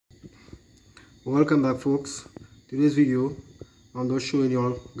Welcome back, folks. Today's video I'm just showing you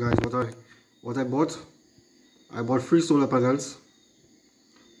all guys what I bought. I bought 3 solar panels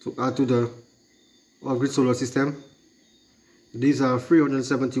to add to the off-grid solar system. These are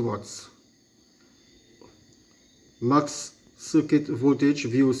 370 watts, max circuit voltage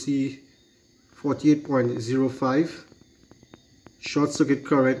VOC 48.05, short circuit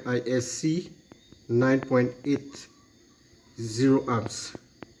current ISC 9.80 amps,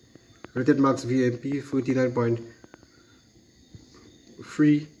 rated max VMP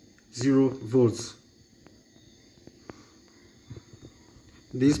 49.30 volts.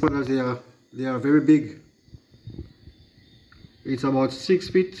 These panels, they are very big. It's about 6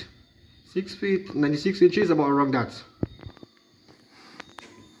 feet 96 inches, about around that.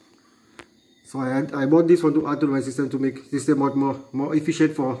 So I bought this one to add to my system to make the system more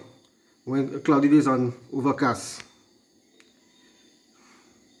efficient for when cloudy days and overcast.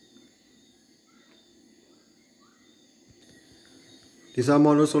 These are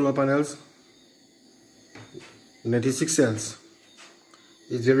mono solar panels, 96 cells.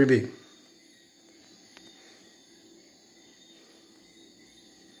 It's very big.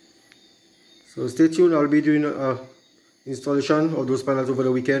 So stay tuned. I'll be doing installation of those panels over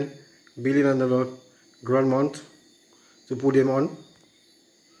the weekend, building another ground mount to put them on.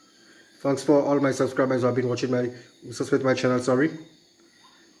 Thanks for all my subscribers who have been watching subscribe to my channel, sorry.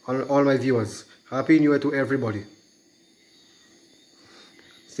 All my viewers. Happy New Year to everybody.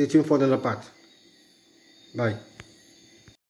 Stay tuned for another part. Bye.